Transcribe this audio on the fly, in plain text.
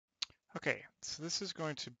Okay, so this is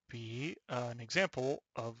going to be an example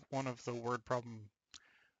of one of the word problem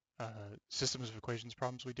systems of equations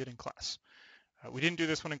problems we did in class. We didn't do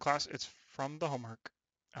this one in class, it's from the homework,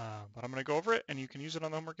 but I'm going to go over it and you can use it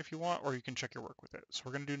on the homework if you want, or you can check your work with it. So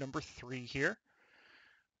we're going to do number 3 here.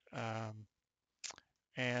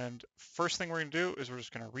 And first thing we're going to do is we're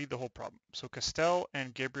just going to read the whole problem. So Castell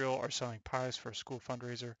and Gabriel are selling pies for a school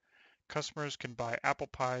fundraiser. Customers can buy apple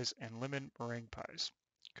pies and lemon meringue pies.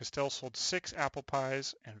 Castell sold 6 apple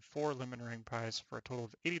pies and 4 lemon meringue pies for a total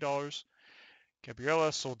of $80.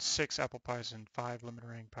 Gabriella sold 6 apple pies and 5 lemon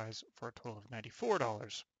meringue pies for a total of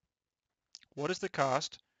 $94. What is the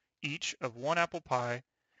cost each of 1 apple pie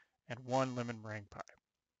and 1 lemon meringue pie?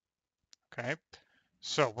 Okay,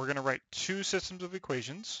 so we're going to write 2 systems of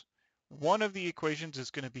equations. One of the equations is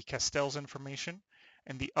going to be Castell's information,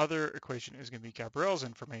 and the other equation is going to be Gabrielle's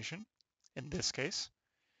information in this case.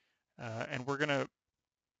 And we're going to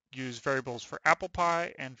use variables for apple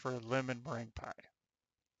pie and for lemon meringue pie.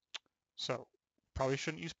 So probably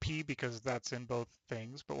shouldn't use P because that's in both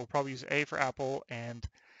things, but we'll probably use A for apple and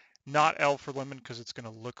not L for lemon because it's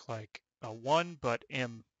going to look like a 1, but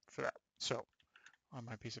M for that. So on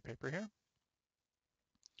my piece of paper here.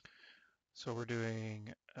 So we're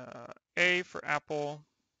doing A for apple.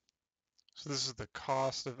 So this is the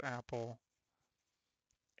cost of apple,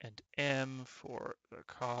 and M for the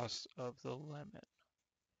cost of the lemon.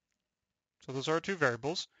 So those are our 2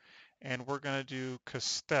 variables, and we're going to do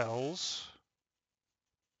Castell's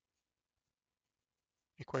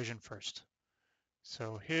equation first.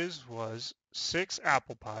 So his was 6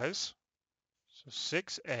 apple pies, so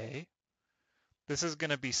 6A. This is going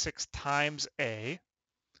to be 6 times A,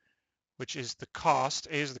 which is the cost.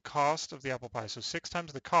 A is the cost of the apple pie. So 6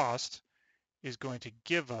 times the cost is going to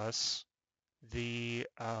give us the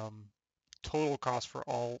total cost for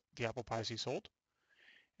all the apple pies he sold.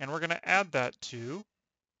 And we're going to add that to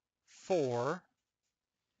 4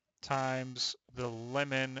 times the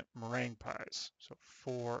lemon meringue pies. So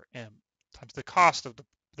 4M times the cost of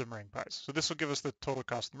the meringue pies. So this will give us the total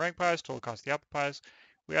cost of the meringue pies, total cost of the apple pies.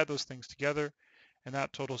 We add those things together, and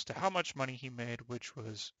that totals to how much money he made, which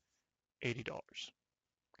was $80. Okay,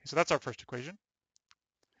 so that's our first equation.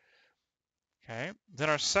 Okay, then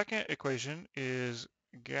our second equation is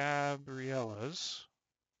Gabriella's.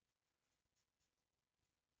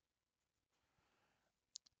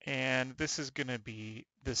 And this is going to be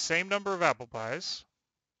the same number of apple pies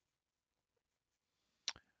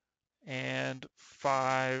and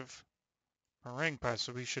 5 meringue pies.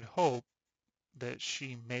 So we should hope that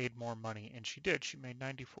she made more money, and she did. She made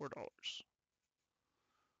 $94.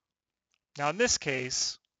 Now in this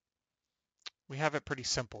case, we have it pretty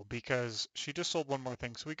simple because she just sold one more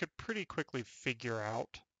thing. So we could pretty quickly figure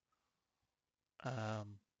out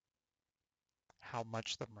how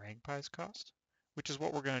much the meringue pies cost, which is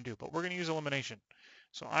what we're going to do. But we're going to use elimination.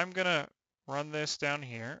 So I'm going to run this down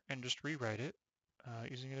here and just rewrite it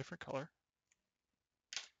using a different color.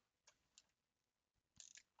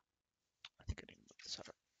 I think I need to move this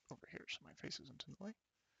out over here so my face isn't in the way.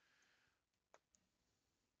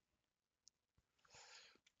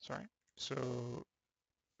 Sorry. So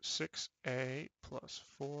 6A plus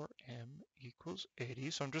 4M equals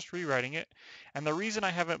 80. So I'm just rewriting it. And the reason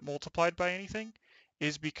I haven't multiplied by anything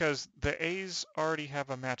is because the A's already have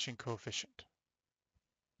a matching coefficient,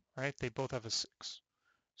 right? They both have a 6.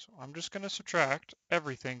 So I'm just going to subtract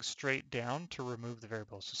everything straight down to remove the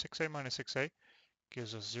variables. So 6A minus 6A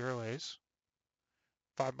gives us 0 A's.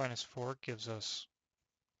 5 minus 4 gives us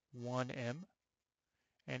 1M.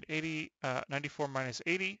 And 94 minus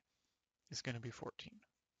 80 is going to be 14.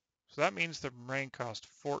 So that means the meringue cost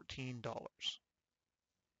 $14.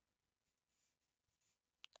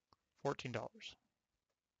 $14.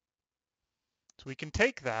 So we can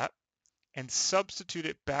take that and substitute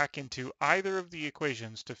it back into either of the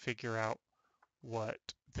equations to figure out what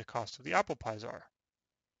the cost of the apple pies are.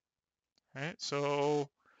 Right? So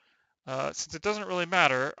since it doesn't really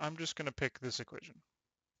matter, I'm just going to pick this equation.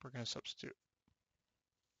 We're going to substitute.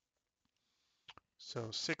 So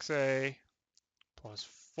 6A plus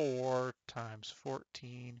 4 times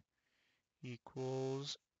 14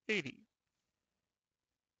 equals 80.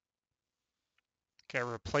 Okay, I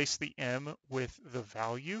replace the M with the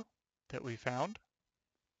value that we found.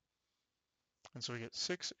 And so we get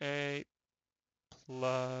 6A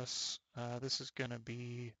plus, this is going to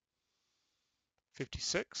be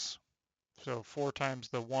 56. So 4 times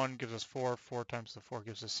the 1 gives us 4. 4 times the 4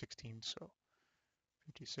 gives us 16. So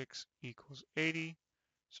 56 equals 80.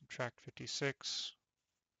 Subtract 56.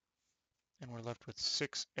 And we're left with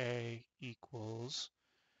 6A equals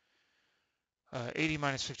 80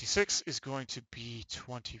 minus 56 is going to be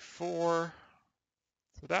 24.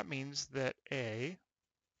 So that means that A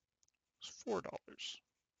is $4.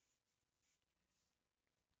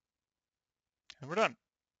 And we're done.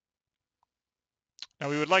 Now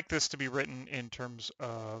we would like this to be written in terms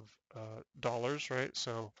of dollars, right?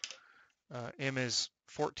 So M is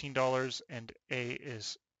 $14 and A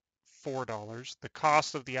is $4. The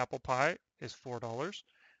cost of the apple pie is $4. The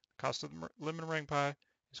cost of the lemon meringue pie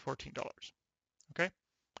is $14. Okay,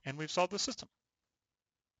 and we've solved the system.